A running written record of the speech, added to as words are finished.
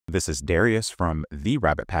This is Darius from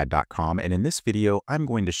therabbitpad.com, and in this video, I'm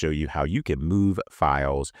going to show you how you can move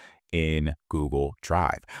files in Google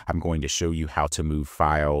Drive. I'm going to show you how to move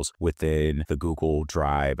files within the Google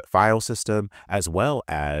Drive file system, as well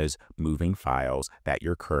as moving files that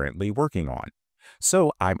you're currently working on.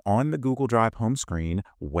 So I'm on the Google Drive home screen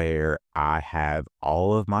where I have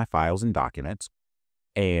all of my files and documents,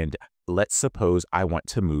 and let's suppose I want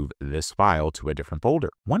to move this file to a different folder.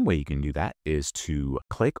 One way you can do that is to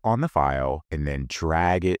click on the file and then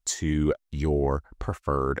drag it to your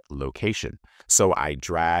preferred location. So I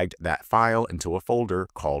dragged that file into a folder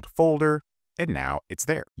called Folder, and now it's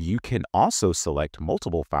there. You can also select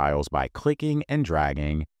multiple files by clicking and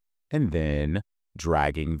dragging, and then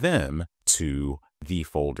dragging them to the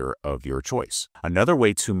folder of your choice. Another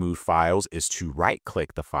way to move files is to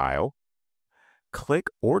right-click the file, click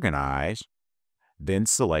Organize, then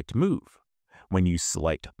select Move. When you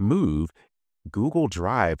select Move, Google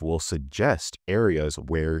Drive will suggest areas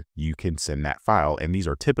where you can send that file, and these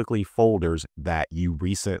are typically folders that you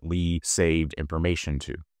recently saved information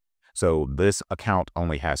to. So this account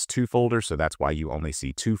only has 2 folders, so that's why you only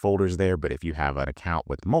see 2 folders there. But if you have an account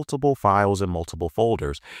with multiple files and multiple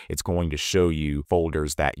folders, it's going to show you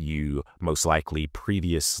folders that you most likely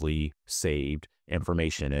previously saved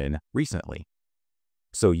information in recently.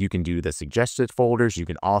 So you can do the suggested folders. You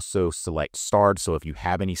can also select starred. So if you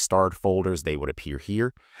have any starred folders, they would appear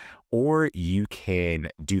here. Or you can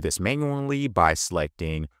do this manually by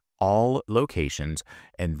selecting all locations,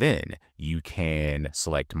 and then you can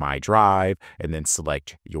select My Drive and then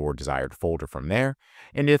select your desired folder from there.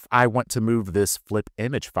 And if I want to move this flip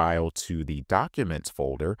image file to the Documents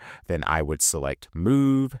folder, then I would select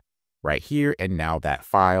Move right here, and now that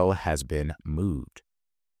file has been moved.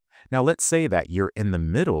 Now, let's say that you're in the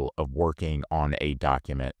middle of working on a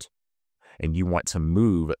document and you want to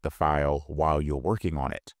move the file while you're working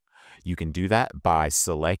on it. You can do that by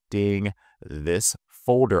selecting this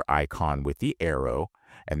folder icon with the arrow,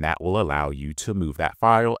 and that will allow you to move that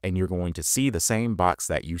file, and you're going to see the same box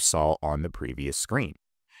that you saw on the previous screen.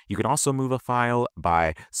 You can also move a file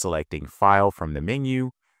by selecting File from the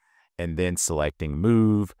menu, and then selecting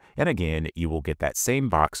Move, and again, you will get that same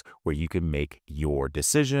box where you can make your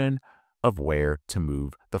decision of where to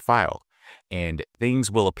move the file. And things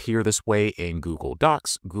will appear this way in Google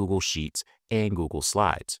Docs, Google Sheets, and Google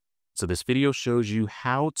Slides. So this video shows you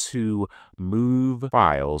how to move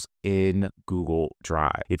files in Google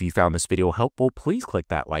Drive. If you found this video helpful, please click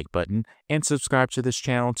that like button and subscribe to this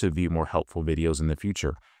channel to view more helpful videos in the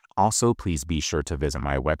future. Also, please be sure to visit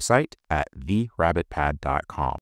my website at therabbitpad.com.